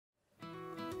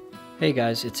Hey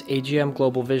guys, it's AGM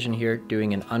Global Vision here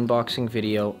doing an unboxing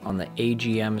video on the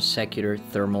AGM Secutor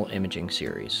Thermal Imaging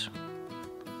Series.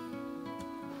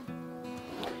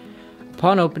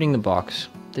 Upon opening the box,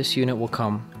 this unit will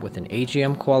come with an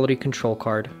AGM quality control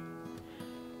card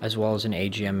as well as an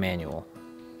AGM manual.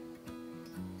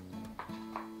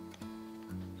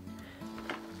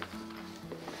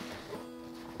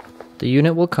 The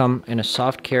unit will come in a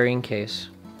soft carrying case.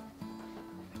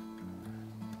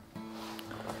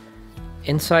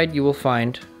 Inside you will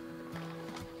find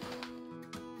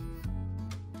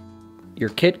your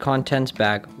kit contents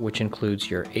bag, which includes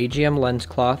your AGM lens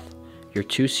cloth, your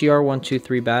two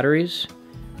CR123 batteries,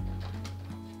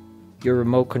 your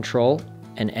remote control,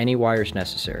 and any wires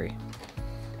necessary.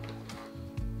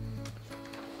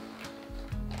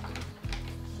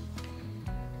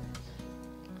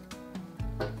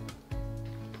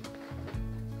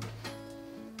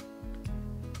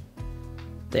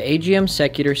 The AGM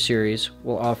Secutor Series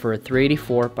will offer a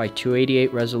 384 by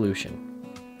 288 resolution,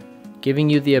 giving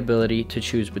you the ability to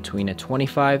choose between a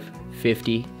 25,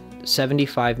 50,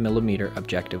 75mm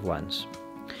objective lens.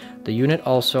 The unit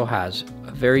also has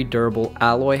a very durable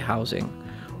alloy housing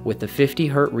with a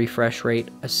 50Hz refresh rate,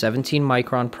 a 17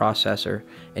 micron processor,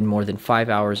 and more than 5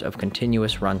 hours of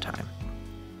continuous runtime.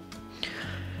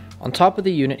 On top of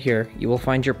the unit here, you will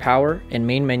find your power and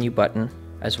main menu button,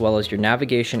 as well as your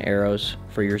navigation arrows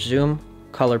for your zoom,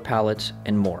 color palettes,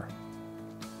 and more.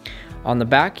 On the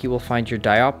back, you will find your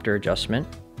diopter adjustment.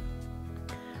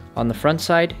 On the front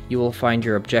side, you will find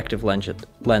your objective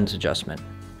lens adjustment.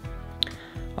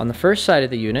 On the first side of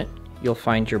the unit, you'll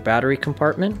find your battery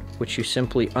compartment, which you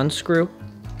simply unscrew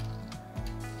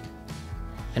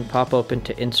and pop open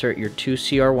to insert your two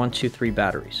CR123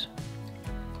 batteries.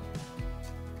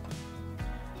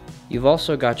 You've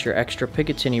also got your extra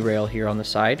Picatinny rail here on the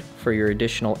side for your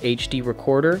additional HD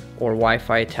recorder or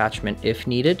Wi-Fi attachment if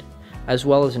needed, as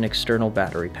well as an external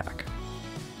battery pack.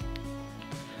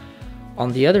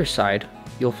 On the other side,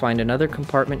 you'll find another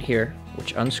compartment here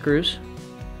which unscrews,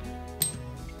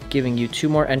 giving you two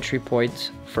more entry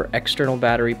points for external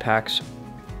battery packs,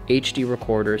 HD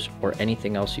recorders, or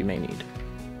anything else you may need.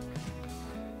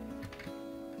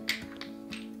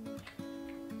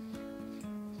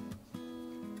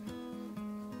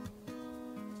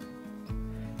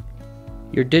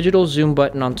 Your digital zoom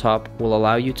button on top will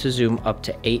allow you to zoom up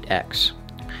to 8x.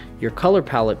 Your color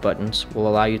palette buttons will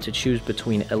allow you to choose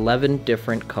between 11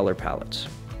 different color palettes.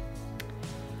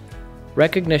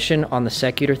 Recognition on the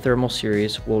Secutor Thermal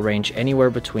Series will range anywhere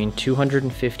between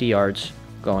 250 yards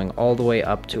going all the way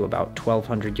up to about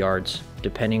 1200 yards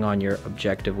depending on your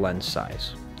objective lens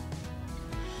size.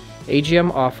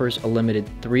 AGM offers a limited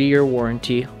 3-year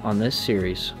warranty on this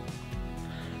series.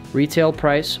 Retail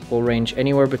price will range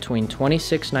anywhere between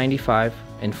 $26.95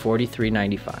 and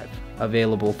 $43.95,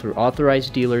 available through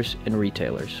authorized dealers and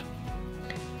retailers.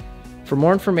 For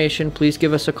more information, please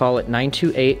give us a call at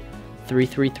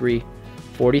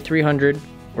 928-333-4300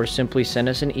 or simply send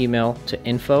us an email to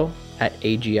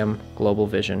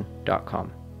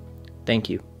info@agmglobalvision.com. Thank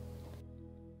you.